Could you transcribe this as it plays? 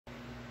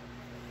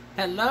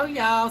Hello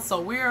y'all, so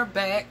we're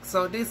back.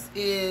 So this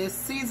is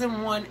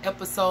season 1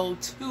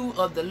 episode 2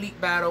 of the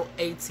League Battle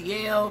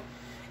ATL.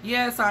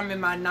 Yes, I'm in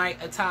my night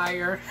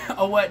attire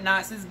or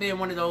whatnot. It's been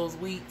one of those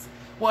weeks.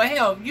 Well,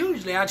 hell,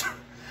 usually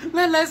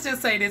let's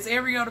just say this,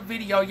 every other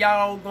video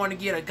y'all going to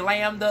get a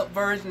glammed up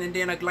version and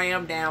then a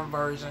glammed down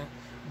version.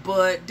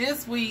 But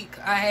this week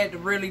I had to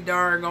really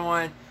darn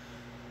on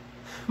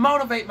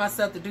motivate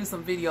myself to do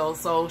some videos.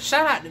 So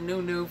shout out to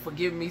Nunu for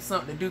giving me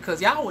something to do,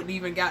 because y'all wouldn't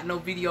even got no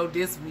video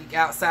this week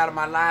outside of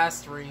my live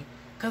stream,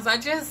 because I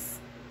just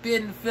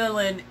been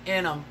feeling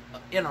in a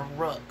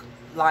rut,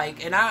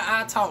 like, and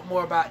I talk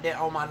more about that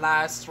on my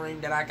live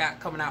stream that I got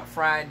coming out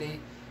Friday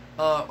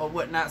or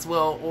whatnot as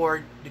well,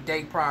 or the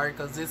day prior,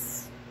 because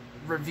this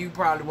review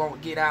probably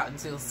won't get out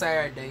until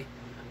Saturday.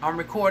 I'm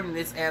recording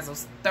this as of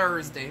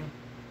Thursday,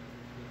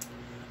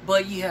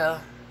 but yeah,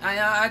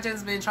 I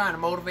just been trying to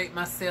motivate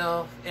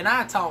myself, and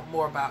I'll talk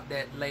more about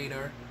that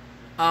later.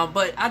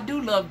 But I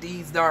do love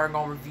these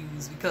doggone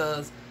reviews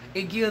because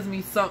it gives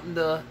me something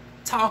to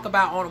talk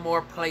about on a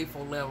more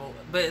playful level.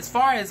 But as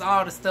far as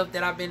all the stuff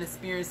that I've been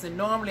experiencing,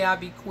 normally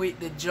I'd be quick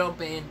to jump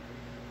in,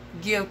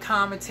 give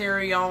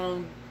commentary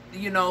on,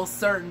 you know,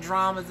 certain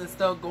dramas and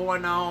stuff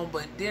going on.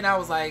 But then I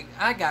was like,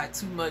 I got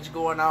too much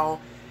going on,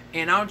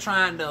 and I'm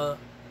trying to,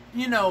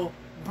 you know,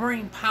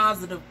 bring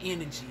positive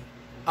energy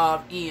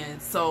in.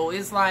 So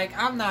it's like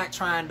I'm not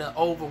trying to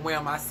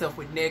overwhelm myself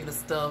with negative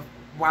stuff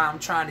while I'm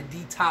trying to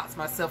detox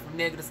myself from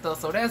negative stuff.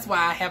 So that's why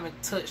I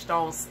haven't touched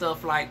on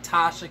stuff like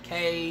Tasha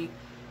K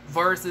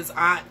versus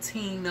Aunt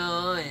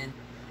Tina, and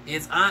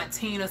is Aunt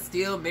Tina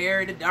still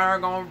married to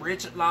doggone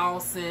Richard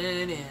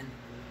Lawson,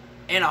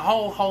 and a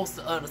whole host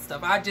of other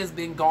stuff. I just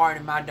been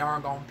guarding my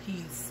doggone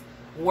peace,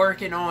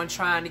 working on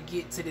trying to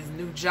get to this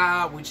new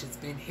job, which has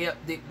been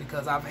hectic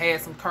because I've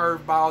had some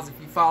curveballs. If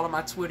you follow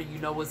my Twitter, you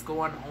know what's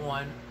going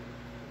on.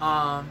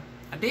 I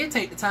did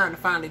take the time to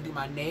finally do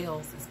my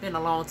nails. It's been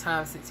a long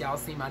time since y'all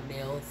seen my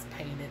nails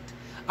painted.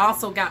 I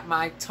also got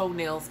my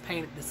toenails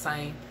painted the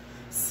same.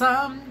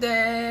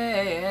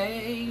 Someday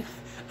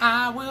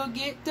I will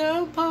get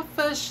them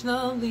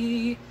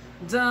professionally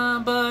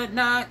done, but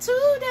not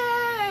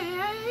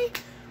today.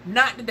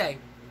 Not today.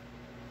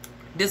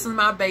 This is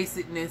my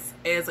basicness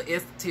as an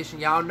esthetician.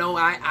 Y'all know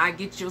I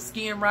get your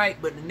skin right,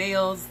 but the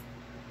nails,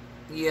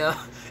 yeah,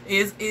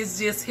 it's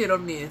just hit or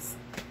miss.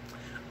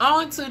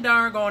 On to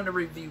darn the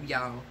review,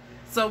 y'all.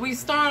 So we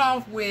start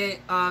off with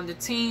the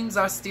teams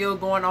are still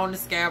going on the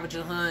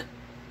scavenger hunt.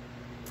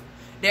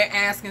 They're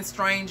asking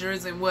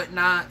strangers and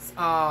whatnots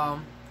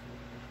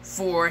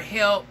for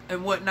help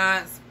and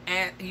whatnots.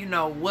 At, you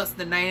know, what's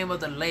the name of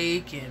the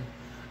lake, and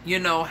you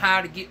know,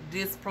 how to get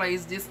this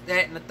place, this,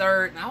 that, and the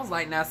third. And I was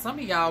like, now, some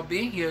of y'all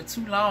been here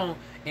too long.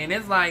 And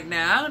it's like,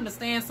 now, I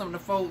understand some of the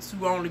folks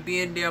who only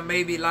been there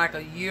maybe like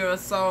a year or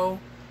so.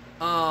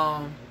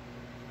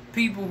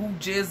 People who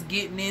just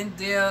getting in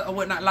there or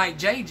whatnot. Like,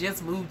 Jay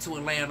just moved to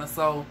Atlanta.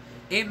 So,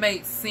 it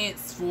makes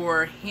sense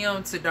for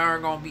him to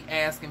darn gonna be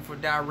asking for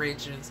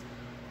directions.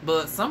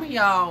 But some of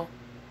y'all,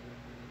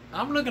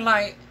 I'm looking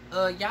like,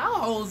 y'all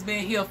hoes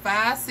been here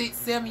 5, 6,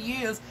 7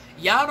 years.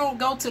 Y'all don't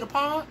go to the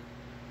park?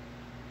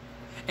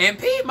 And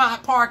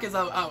Piedmont Park is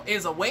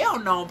a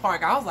well-known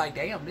park. I was like,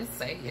 damn, this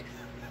sad.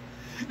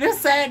 This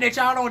sad that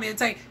y'all don't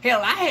entertain.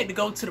 Hell, I had to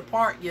go to the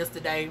park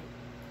yesterday.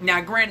 Now,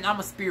 granted, I'm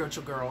a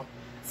spiritual girl.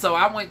 So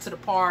I went to the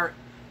park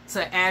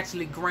to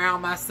actually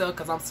ground myself,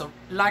 because I'm so,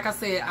 like I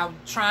said, I'm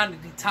trying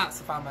to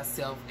detoxify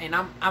myself. And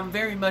I'm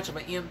very much of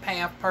an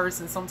empath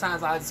person.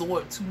 Sometimes I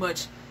absorb too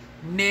much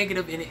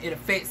negative and it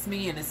affects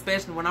me, and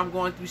especially when I'm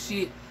going through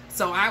shit.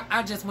 So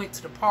I just went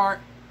to the park.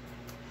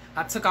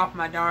 I took off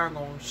my darn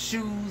on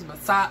shoes, my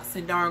socks,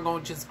 and darn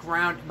on just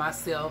grounded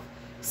myself,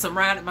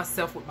 surrounded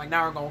myself with my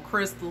darn on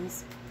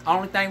crystals.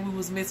 Only thing we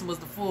was missing was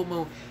the full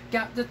moon.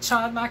 Got to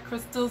charge my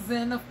crystals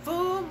in the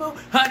full moon,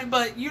 honey.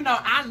 But you know,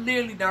 I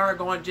literally darn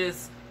on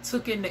just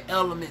took in the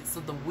elements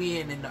of the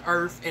wind and the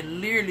earth,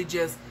 and literally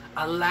just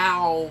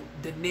allowed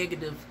the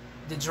negative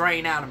to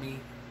drain out of me.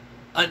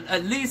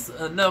 At least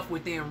enough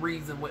within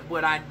reason,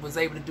 what I was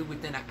able to do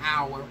within an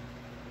hour.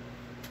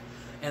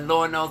 And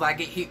Lord knows I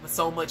get hit with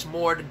so much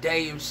more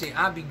today and shit.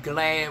 I'll be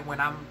glad when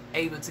I'm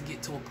able to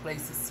get to a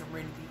place of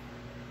serenity.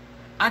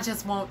 I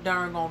just want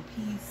darn on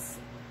peace.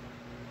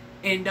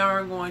 And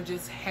darn on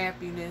just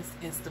happiness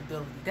and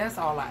stability. That's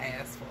all I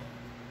ask for.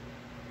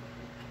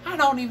 I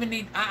don't even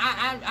need... but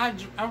I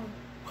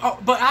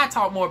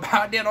talk more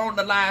about that on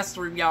the live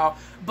stream, y'all.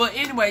 But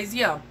anyways,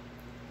 yeah.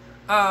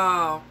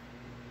 The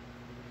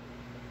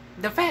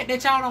fact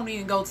that y'all don't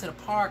even go to the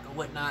park or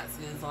whatnot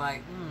is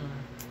like...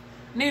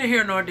 neither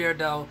here nor there,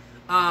 though.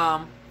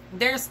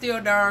 They're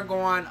still darn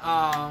going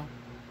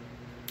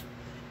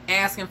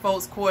asking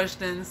folks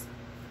questions.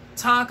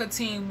 Tonka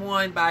team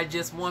won by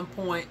just 1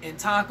 point, and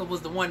Tonka was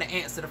the one to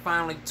answer the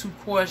final 2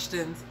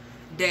 questions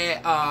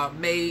that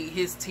made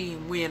his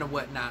team win or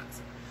whatnot.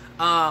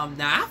 Now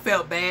I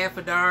felt bad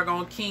for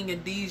darn King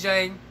and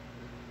DJ.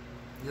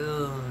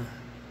 Ugh.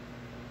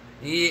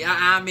 Yeah,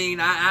 I mean,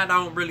 I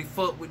don't really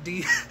fuck with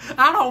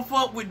I don't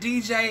fuck with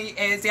DJ,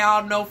 as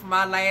y'all know from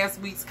my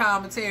last week's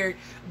commentary.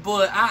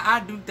 But I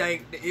do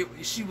think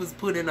that she was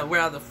put in a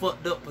rather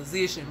fucked up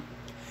position,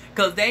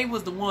 because they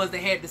was the ones that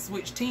had to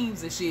switch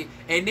teams and shit.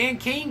 And then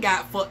King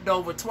got fucked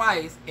over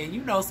twice. And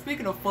you know,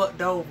 speaking of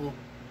fucked over,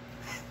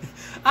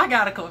 I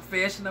got a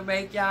confession to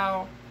make,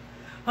 y'all.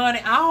 Honey,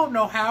 I don't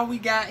know how we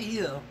got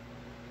here.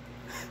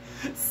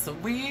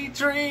 Sweet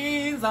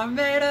dreams are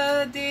made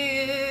of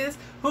this.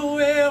 Who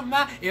am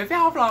I? If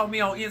y'all follow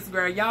me on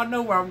Instagram, y'all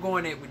know where I'm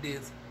going at with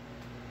this.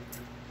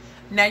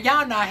 Now,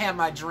 y'all know I have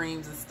my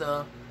dreams and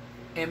stuff.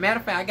 And matter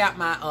of fact, I got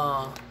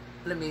my,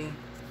 let me,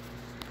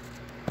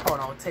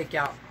 hold on, take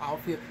y'all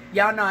off here.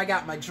 Y'all know I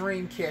got my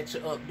dream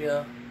catcher up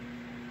there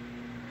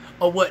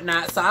or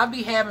whatnot. So I'll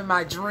be having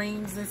my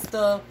dreams and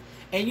stuff.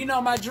 And you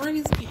know, my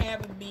dreams be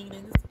having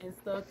meanings and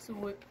stuff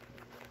to it.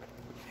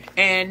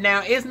 And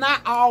now, it's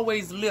not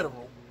always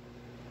literal.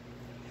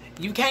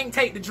 You can't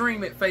take the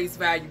dream at face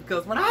value,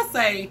 because when I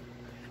say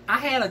I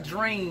had a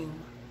dream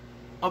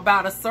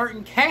about a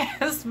certain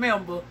cast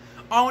member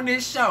on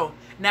this show,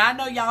 now I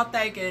know y'all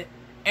thinking,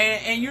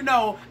 and you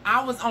know,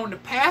 I was on the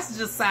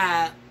passenger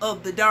side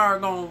of the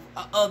doggone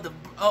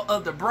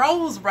of the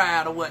bros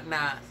ride or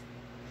whatnot,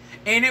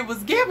 and it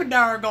was giving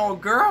doggone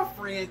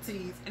girlfriend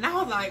tease, and I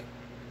was like,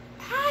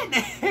 how in the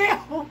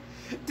hell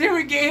did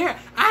we get here?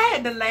 I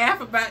had to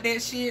laugh about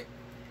that shit.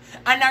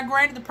 And now,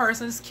 granted, the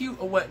person is cute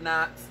or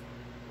whatnot.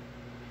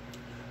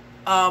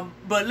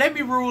 But let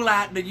me rule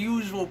out the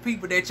usual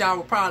people that y'all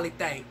would probably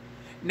think.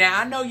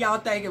 Now, I know y'all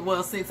thinking,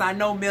 well, since I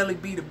know Melly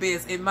B the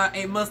best, it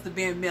must have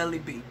been Melly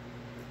B.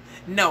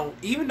 No,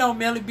 even though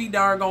Melly B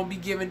darn be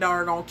giving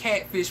darn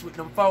catfish with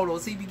them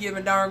photos, he be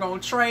giving darn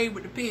trade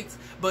with the pics,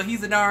 but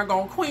he's a darn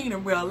queen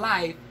in real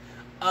life.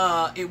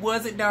 It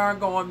wasn't darn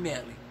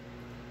Melly.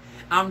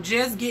 I'm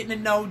just getting to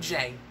know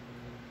Jay.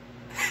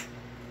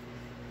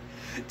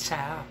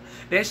 Child,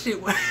 that shit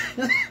was...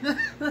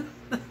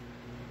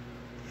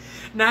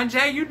 Now,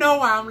 Jay, you know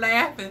why I'm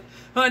laughing.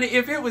 Honey,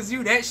 if it was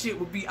you, that shit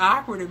would be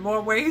awkward in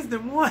more ways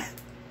than one.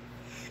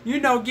 You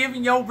know,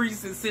 given your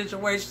recent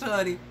situation,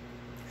 honey,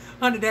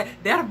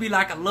 that'll be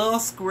like a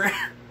love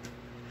square.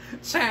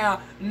 Child,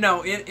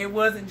 no, it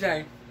wasn't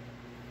Jay.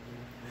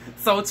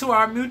 So to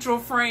our mutual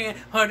friend,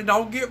 honey,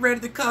 don't get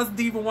ready to cuss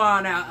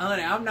DivaWuan out,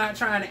 honey. I'm not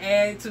trying to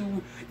add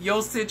to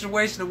your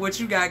situation of what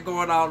you got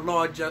going on,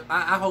 Lord.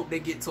 I hope they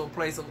get to a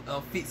place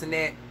of fixing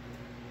that.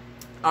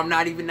 I'm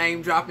not even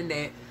name dropping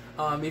that.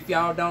 If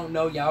y'all don't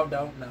know, y'all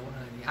don't know,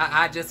 honey.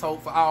 I just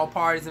hope for all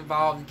parties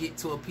involved to get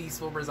to a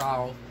peaceful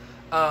resolve.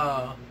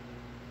 But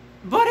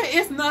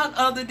it's none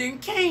other than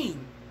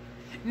King.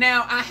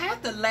 Now, I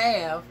have to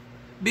laugh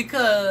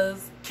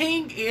because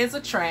King is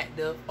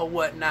attractive or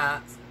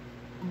whatnot.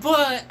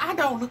 But I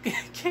don't look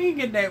at King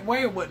in that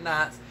way or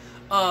whatnot.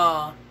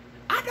 I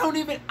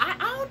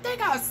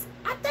think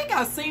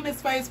I've seen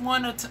his face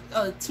one or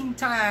two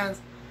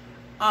times.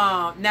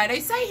 Now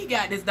they say he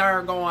got this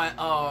darn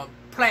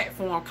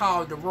platform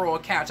called the Royal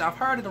Couch. I've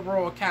heard of the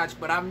Royal Couch,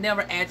 but I've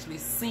never actually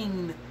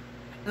seen,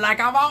 like,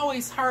 I've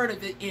always heard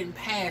of it in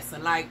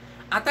passing. Like,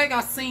 I think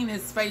I've seen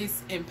his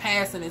face in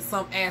passing in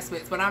some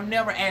aspects, but I've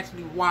never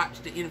actually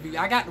watched the interview.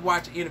 I got to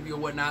watch the interview or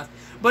whatnot.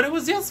 But it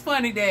was just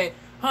funny that,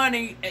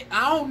 honey,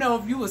 I don't know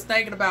if you was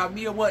thinking about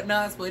me or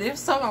whatnot, but if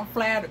so, I'm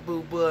flattered,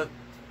 boo. But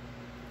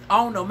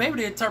I don't know,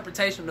 maybe the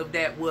interpretation of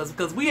that was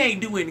because we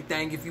ain't do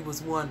anything, if you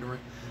was wondering.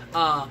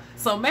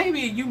 So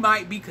maybe you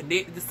might be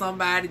connected to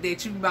somebody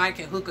that you might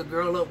can hook a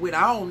girl up with.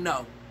 I don't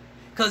know,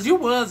 because you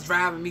was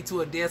driving me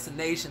to a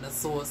destination of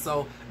sorts.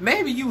 So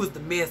maybe you was the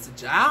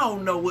messenger. I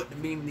don't know what the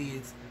meaning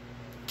is.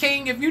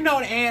 King, if you know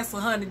the answer,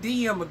 honey,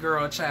 DM a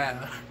girl,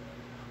 child.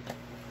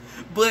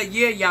 But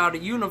yeah, y'all, the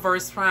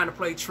universe trying to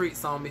play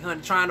tricks on me,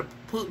 honey. Trying to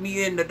put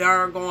me in the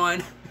darn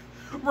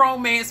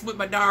romance with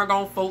my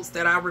darn folks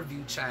that I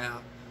review,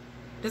 child.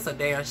 This a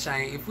damn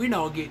shame. If we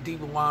don't get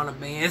DivaWuan a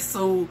man,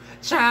 so,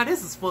 child,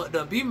 this is fucked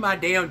up. Even my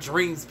damn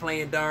dreams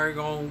playing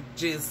darn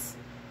just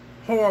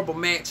horrible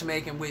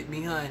matchmaking with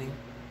me, honey.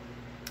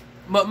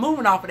 But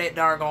moving off of that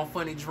darn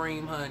funny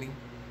dream, honey.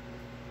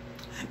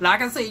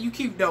 Like I said, you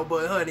cute though,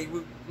 but honey,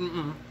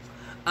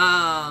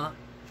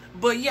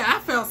 but yeah, I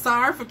felt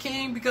sorry for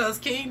King because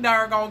King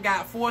darn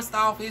got forced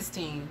off his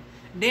team.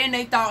 Then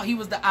they thought he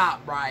was the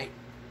op, right?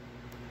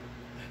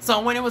 So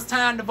when it was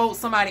time to vote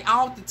somebody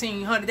off the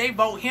team, honey, they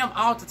vote him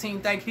off the team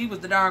thinking he was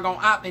the darn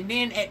op. And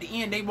then at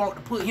the end, they want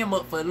to put him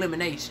up for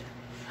elimination.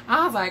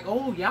 I was like,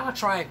 oh, y'all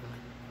trifling.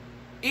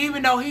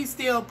 Even though he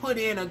still put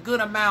in a good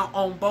amount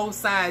on both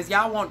sides,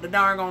 y'all want the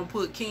darn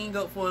put King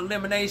up for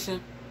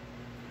elimination.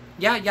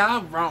 Yeah,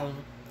 y'all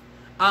wrong.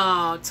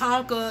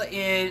 Tonka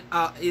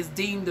is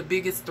deemed the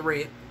biggest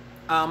threat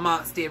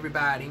amongst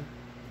everybody.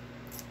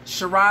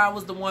 Shirai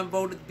was the one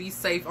voted to be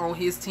safe on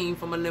his team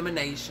from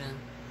elimination.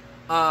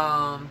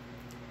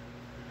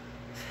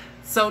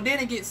 So then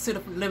it gets to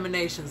the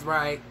eliminations,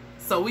 right?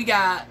 So we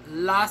got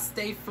Last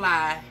Stay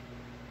Fly,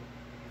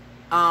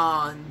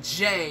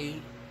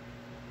 Jay.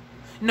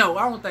 No,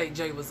 I don't think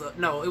Jay was up.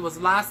 No, it was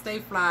Last Stay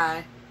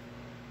Fly,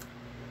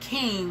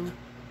 King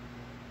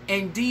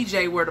and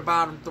DJ were the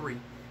bottom 3.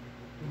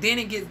 Then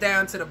it gets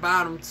down to the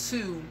bottom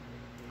 2,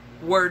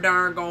 where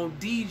darn gone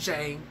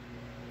DJ,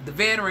 the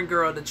veteran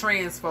girl, the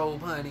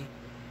transphobe, honey,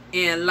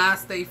 and La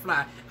Stay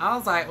Fly. I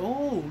was like,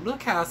 oh,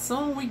 look how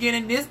soon we get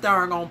in this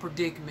darn gone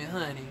predicament,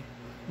 honey.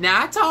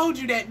 Now, I told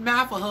you that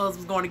Mouth of hers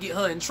was going to get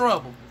her in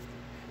trouble.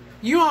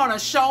 You on a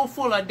show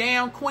full of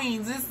damn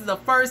queens. This is the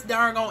first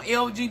darn gone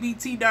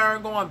LGBT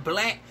darn gone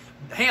black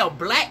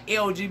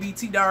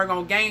LGBT darn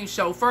gone game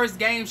show. First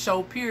game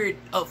show, period,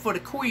 for the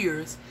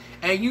queers.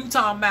 And you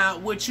talking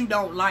about what you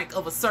don't like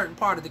of a certain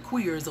part of the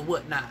queers or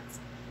whatnot.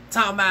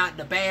 Talking about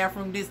the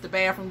bathroom this, the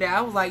bathroom that.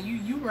 I was like,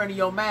 you running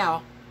your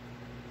mouth.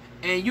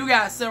 And you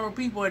got several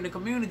people in the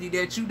community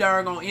that you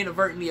darn gonna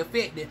inadvertently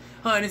affected,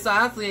 honey. So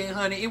I said,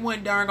 honey, it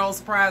wouldn't darn gonna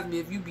surprise me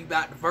if you be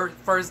about the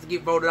first to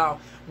get voted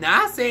off.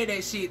 Now, I said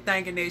that shit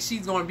thinking that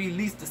she's gonna be at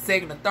least the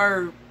second or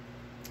third.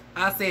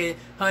 I said,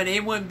 honey,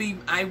 it wouldn't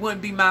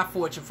be my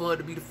fortune for her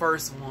to be the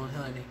first one,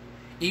 honey.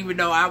 Even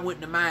though I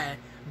wouldn't have mind.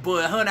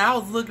 But, honey, I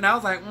was looking, I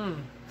was like,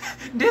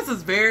 this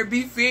is very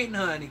befitting,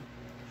 honey.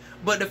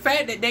 But the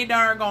fact that they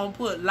darn gonna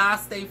put La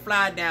Stay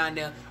Fly down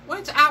there,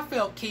 which I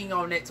felt king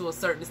on that to a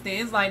certain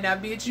extent. It's like, now,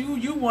 bitch,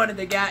 you one of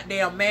the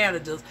goddamn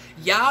managers.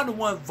 Y'all the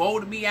one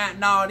voted me out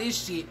and all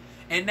this shit.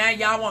 And now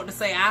y'all want to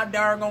say I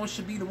darn gonna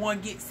should be the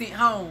one get sent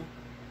home.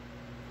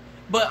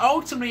 But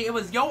ultimately, it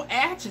was your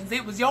actions.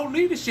 It was your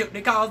leadership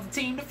that caused the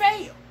team to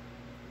fail.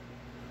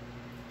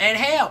 And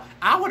hell,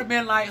 I would have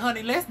been like,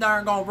 honey, let's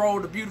darn gonna roll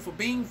the beautiful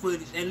bean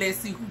footage and let's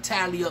see who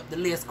tally up the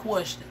less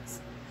questions.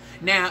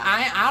 Now,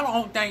 I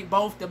don't think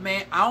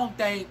I don't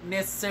think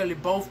necessarily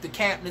both the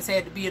captains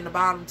had to be in the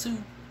bottom 2.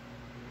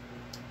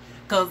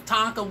 Because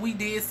Tonka, we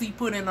did see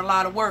put in a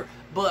lot of work.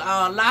 But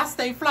La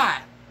Stay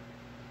Fly,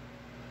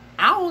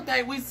 I don't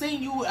think we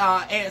seen you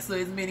answer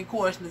as many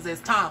questions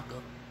as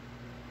Tonka.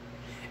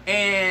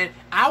 And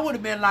I would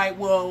have been like,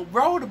 well,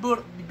 roll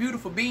the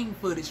beautiful bean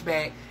footage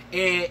back.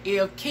 And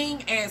if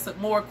King answered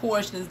more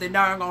questions than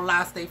darn gonna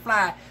La Stay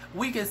Fly,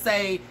 we could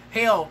say,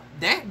 hell,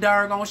 that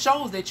darn gonna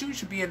shows that you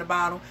should be in the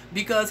bottom.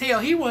 Because, hell,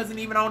 he wasn't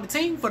even on the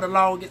team for the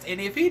longest. And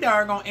if he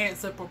darn gonna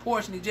answer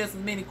proportionally just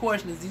as many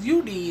questions as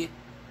you did,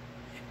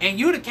 and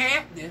you the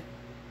captain,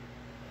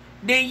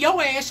 then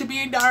your ass should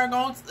be darn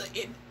gonna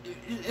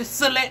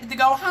selected to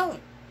go home.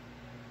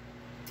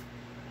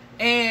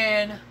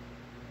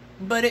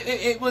 But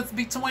it was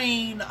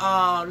between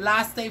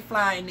La Stay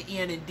Fly in the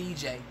end and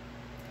DJ.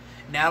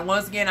 Now,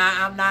 once again,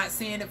 I'm not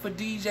saying it for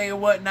DJ or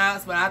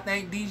whatnot, but I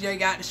think DJ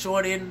got the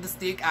short end of the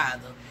stick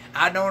either.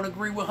 I don't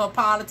agree with her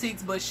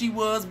politics, but she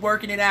was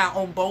working it out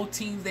on both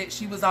teams that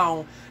she was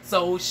on.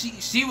 So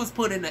she was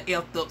put in an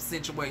effed up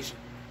situation.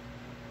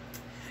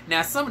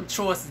 Now, some of the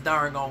choices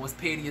darn gone was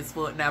petty as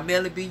fuck. Now,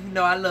 Melly B, you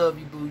know I love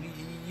you, boo.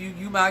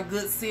 You my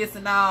good sis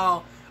and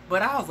all.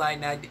 But I was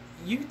like, now,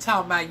 you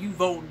talking about you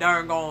voting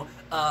darn gone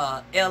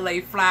LA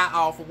Fly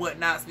off or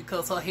whatnots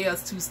because her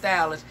hair's too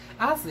stylish.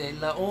 I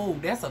said, like, oh,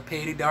 that's a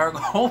petty darn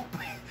gone.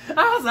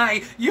 I was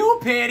like, you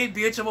petty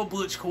bitch of a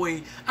butch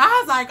queen.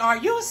 I was like, are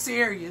you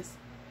serious?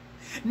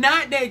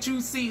 Not that you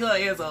see her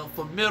as a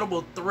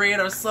formidable threat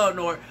or something,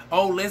 or,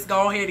 oh, let's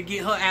go ahead and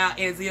get her out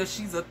as if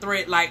she's a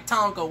threat like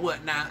Tonka or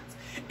whatnot.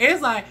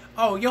 It's like,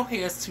 oh, your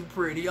hair's too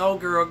pretty. Oh,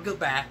 girl,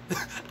 goodbye.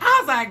 I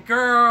was like,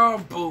 girl,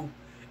 boo.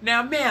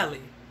 Now,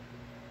 Melly,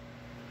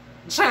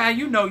 child,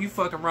 you know you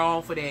fucking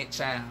wrong for that,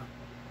 child.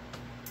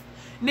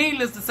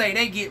 Needless to say,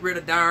 they get rid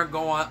of darn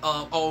going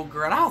old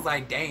girl. I was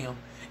like, damn.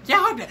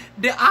 Y'all,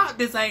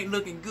 this ain't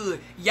looking good.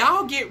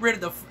 Y'all get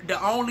rid of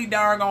the only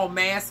darn old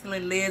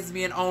masculine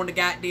lesbian on the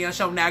goddamn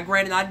show. Now,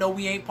 granted, I know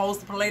we ain't supposed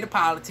to play the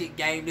politic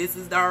game. This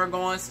is darn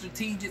going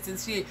strategics and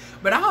shit.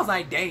 But I was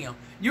like, damn.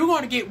 You're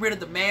going to get rid of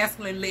the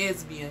masculine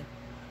lesbian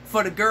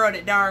for the girl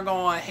that darn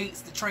going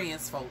hates the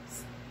trans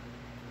folks.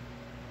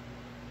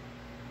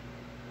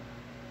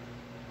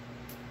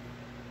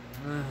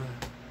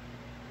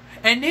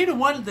 And neither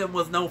one of them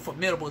was no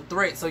formidable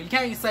threat. So you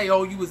can't say,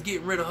 oh, you was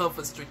getting rid of her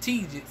for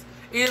strategics.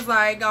 It's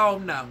like, oh,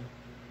 no.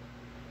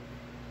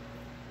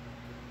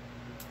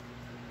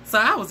 So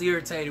I was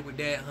irritated with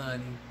that,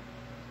 honey.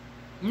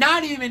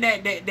 Not even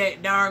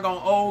that darn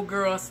gone old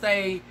girl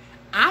stayed.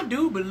 I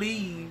do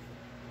believe,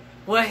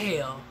 well,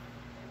 hell,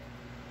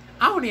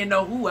 I don't even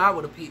know who I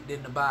would have picked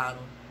in the bottom.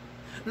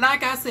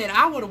 Like I said,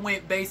 I would have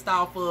went based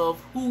off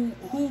of who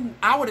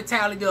I would have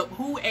tallied up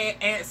who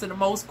answered the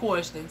most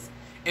questions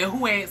and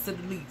who answered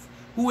the least.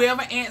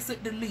 Whoever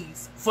answered the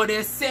least, for the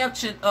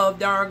exception of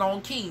darn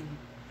King.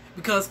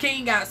 Because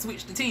King got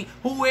switched to team.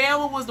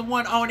 Whoever was the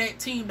one on that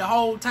team the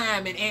whole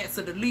time and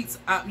answered the least,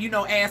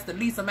 asked the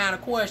least amount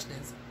of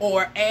questions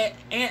or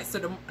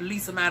answered the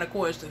least amount of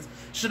questions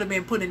should have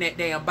been put in that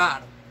damn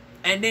bottom.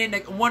 And then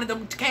one of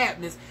them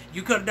captains,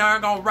 you could have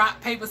darn gone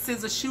rock, paper,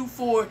 scissors, shoot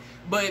for it,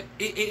 but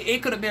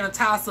it could have been a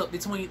toss-up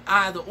between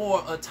either or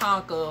a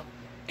Tonka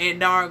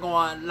and darn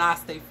gone La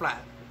Stay Fly.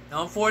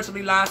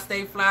 Unfortunately, La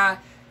Stay Fly,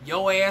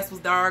 your ass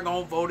was darn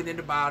gone voted in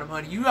the bottom,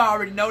 honey. You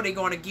already know they're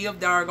going to give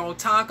darn gone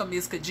Tonka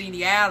Miss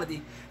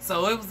Congeniality.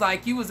 So it was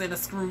like you was in a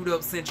screwed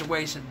up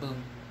situation,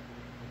 boom.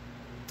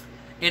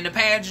 In the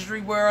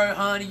pageantry world,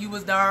 honey, you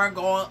was darn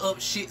going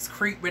up Shit's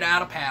Creek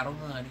without a paddle,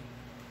 honey.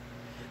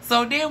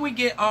 So then we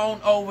get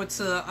on over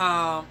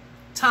to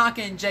Tonka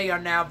and Jay are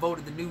now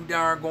voted the new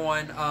darn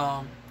going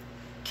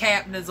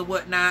captains or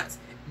whatnots.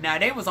 Now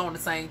they was on the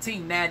same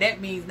team. Now that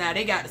means now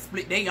they got to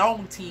split their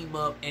own team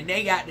up, and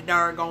they got to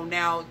darn go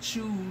now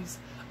choose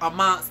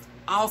amongst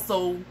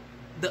also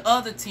the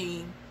other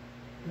team,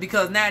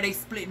 because now they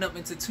splitting up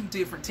into 2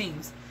 different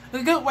teams.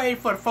 A good way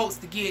for the folks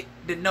to get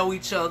to know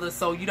each other,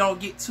 so you don't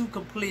get too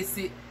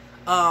complicit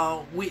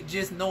with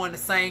just knowing the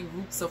same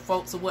groups of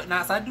folks or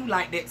whatnot. So I do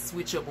like that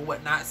switch up or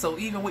whatnot. So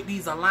even with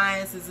these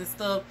alliances and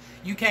stuff,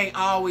 you can't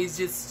always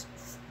just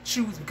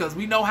choose, because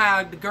we know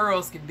how the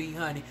girls can be,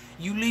 honey.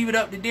 You leave it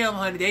up to them,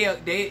 honey, they'll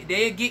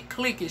get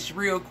cliquish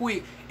real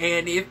quick.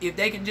 And if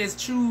they can just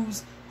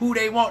choose who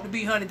they want to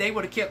be, honey, they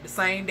would have kept the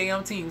same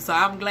damn team. So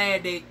I'm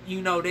glad that,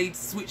 you know, they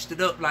switched it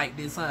up like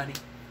this, honey.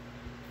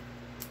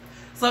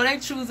 So they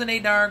choosing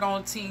their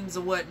darn teams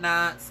or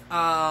whatnots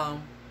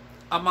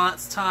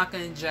amongst Tonka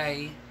and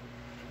Jay.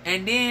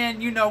 And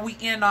then, you know, we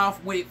end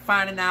off with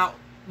finding out,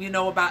 you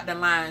know, about the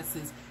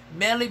alliances.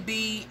 Melly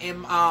B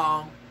and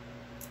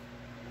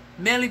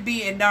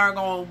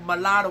darn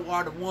Mulatto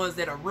are the ones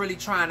that are really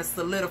trying to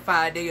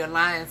solidify their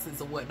alliances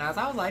or whatnot.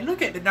 So I was like,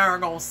 look at the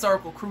darn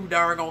Circle crew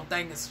darn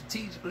thinking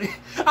strategically.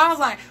 I was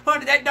like,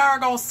 honey, that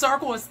darn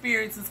Circle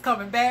experience is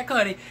coming back,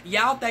 honey.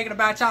 Y'all thinking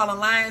about y'all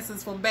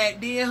alliances from back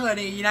then,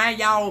 honey. You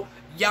know,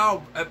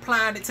 y'all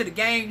applying it to the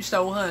game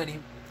show, honey.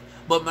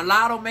 But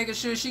Mulatto making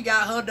sure she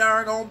got her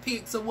darn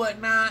picks or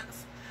whatnot.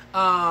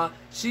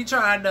 She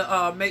trying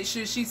to make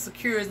sure she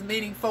secures as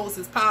many folks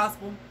as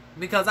possible.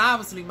 Because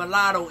obviously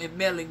Mulatto and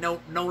Melly no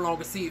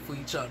longer see it for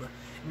each other.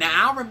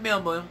 Now I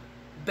remember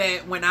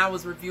back when I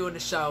was reviewing the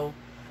show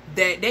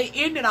that they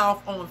ended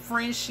off on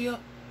friendship,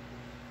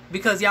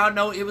 because y'all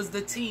know it was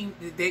the team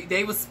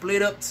they was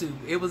split up to.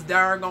 It was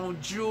darn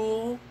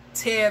Jewel,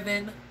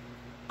 Tevin,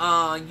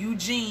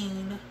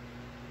 Eugene,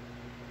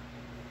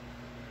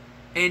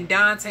 and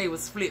Dante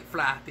was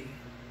flip-floppy.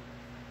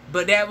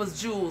 But that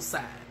was Jewel's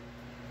side.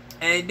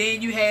 And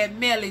then you had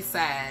Melly's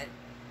side,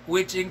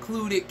 which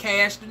included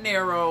Cash De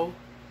Niro,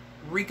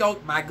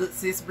 Rico, my good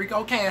sis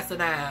Rico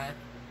Cassadine,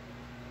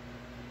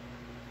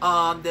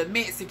 the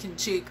Mexican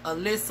chick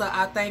Alyssa,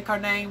 I think her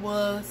name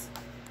was,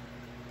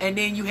 and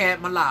then you had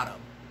Mulatto.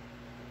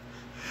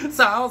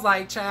 So I was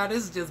like, child,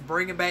 this is just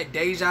bringing back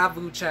deja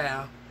vu,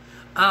 child.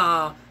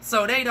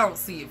 So they don't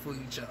see it for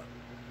each other.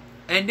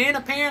 And then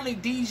apparently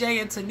DJ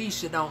and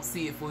Tanisha don't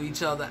see it for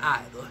each other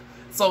either.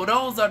 So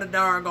those are the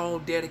darn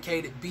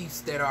dedicated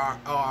beefs that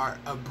are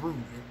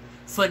brewing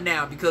for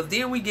now. Because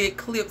then we get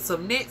clips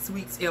of next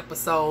week's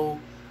episode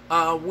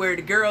where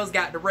the girls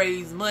got to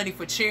raise money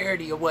for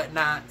charity or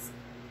whatnot.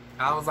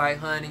 I was like,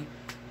 honey,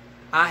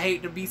 I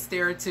hate to be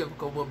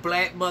stereotypical, but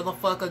black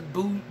motherfucker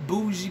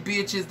bougie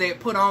bitches that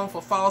put on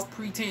for false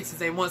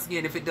pretenses. And once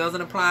again, if it doesn't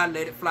apply,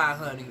 let it fly,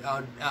 honey.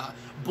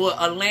 But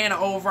Atlanta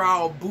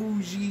overall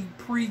bougie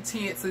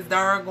pretenses,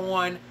 darn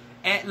going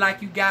act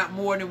like you got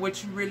more than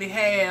what you really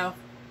have.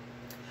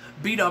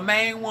 Be the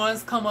main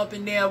ones come up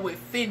in there with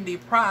Fendi,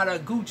 Prada,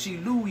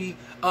 Gucci, Louis,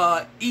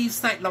 Yves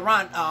Saint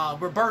Laurent,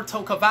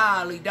 Roberto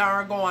Cavalli,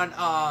 darn going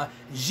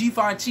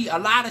Givenchy, a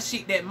lot of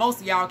shit that most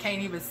of y'all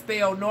can't even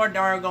spell nor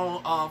darn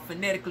going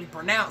phonetically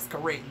pronounce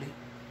correctly.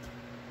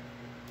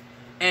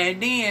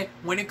 And then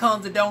when it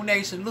comes to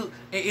donation, look,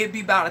 it'd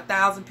be about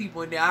 1,000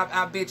 people in there.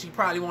 I bet you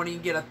probably won't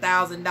even get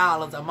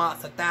 $1,000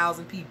 amongst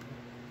 1,000 people.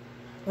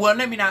 Well,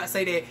 let me not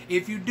say that.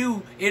 If you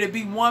do, it'll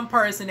be one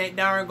person that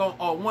darn go,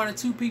 or one or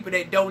two people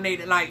that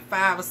donated like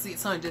 $500 or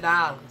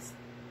 $600,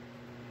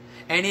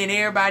 and then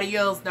everybody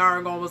else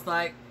darn go was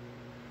like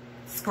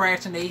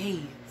scratching their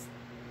heads.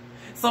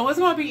 So it's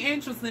gonna be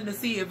interesting to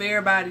see if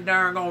everybody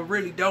darn go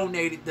really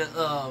donated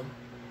the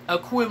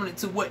equivalent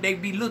to what they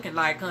be looking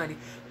like, honey.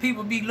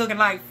 People be looking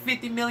like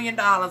 $50 million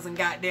in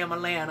goddamn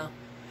Atlanta.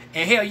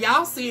 And hell,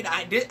 y'all see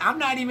it. I'm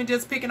not even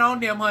just picking on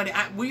them, honey.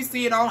 We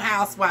see it on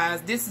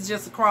Housewives. This is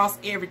just across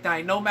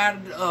everything. No matter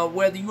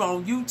whether you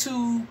on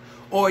YouTube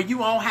or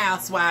you on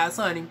Housewives,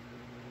 honey.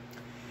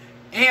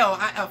 Hell,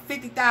 a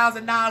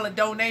 $50,000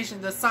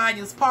 donation to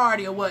Sonya's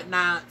party or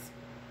whatnot.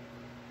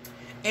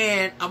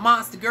 And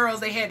amongst the girls,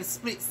 they had to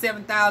split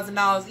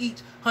 $7,000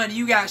 each. Honey,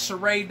 you got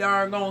Sheree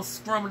darn going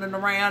scrumming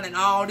around and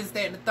all this,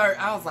 that, and the third.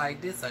 I was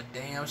like, this a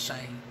damn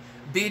shame.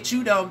 Bitch,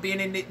 you done been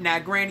in it. Now,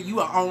 granted,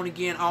 you are on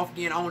again, off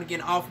again, on again,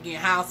 off again,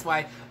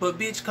 housewife. But,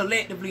 bitch,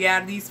 collectively,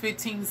 out of these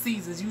 15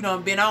 seasons, you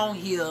done been on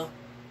here,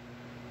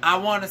 I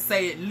want to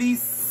say at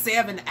least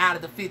 7 out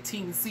of the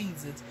 15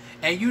 seasons.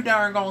 And you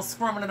darn gonna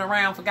scrumming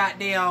around for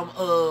goddamn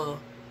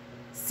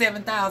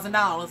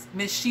 $7,000.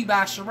 Miss She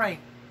by Sheree.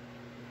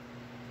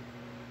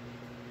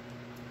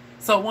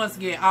 So, once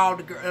again,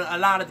 a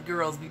lot of the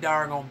girls be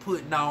darn gonna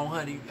putting on,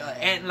 honey,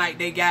 acting like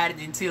they got it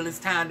until it's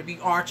time to be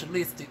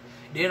archeristic.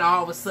 Then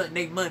all of a sudden,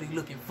 they money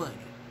looking funny.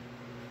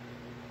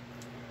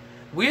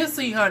 We'll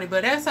see, honey.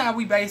 But that's how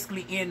we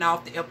basically end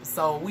off the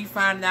episode. We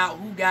find out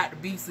who got the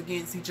beefs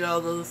against each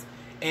other's.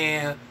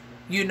 And,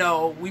 You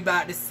know, we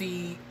about to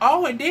see.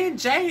 Oh, and then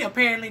Jay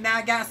apparently now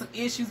got some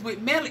issues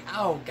with Melly.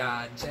 Oh,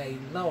 God, Jay,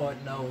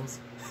 Lord knows.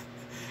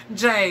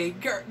 Jay,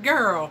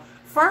 girl,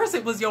 first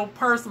it was your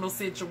personal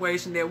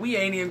situation that we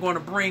ain't even going to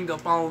bring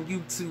up on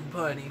YouTube,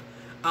 honey.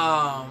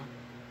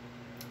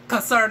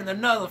 Concerning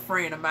another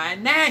friend of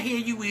mine. Now here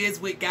you is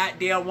with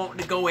goddamn wanting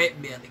to go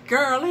at Melly.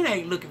 Girl, it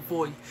ain't looking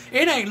for you.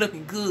 It ain't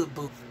looking good,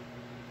 boo.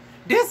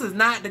 This is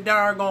not the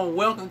doggone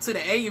welcome to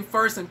the A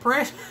first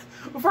impression.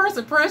 First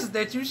impressions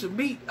that you should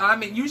be. I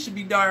mean, you should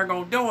be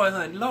doggone doing,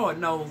 honey. Lord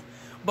knows.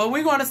 But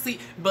we're gonna see.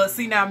 But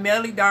see now,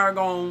 Melly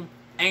doggone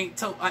ain't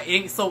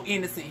so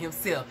innocent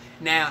himself.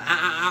 Now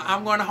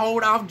I'm gonna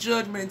hold off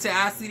judgment until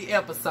I see the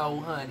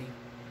episode, honey.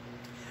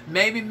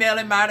 Maybe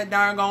Melly might have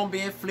doggone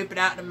been flipping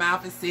out the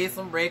mouth and said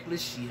some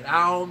reckless shit.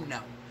 I don't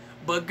know.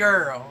 But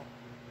girl,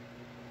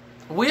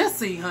 we'll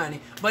see, honey.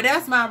 But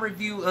that's my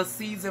review of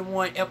season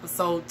 1,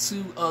 episode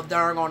 2 of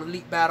doggone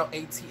Elite Battle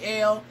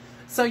ATL.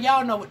 So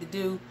y'all know what to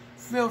do.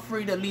 Feel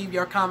free to leave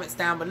your comments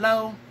down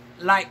below.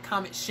 Like,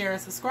 comment, share,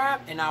 and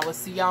subscribe. And I will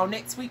see y'all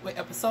next week with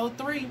episode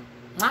 3.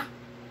 Mwah.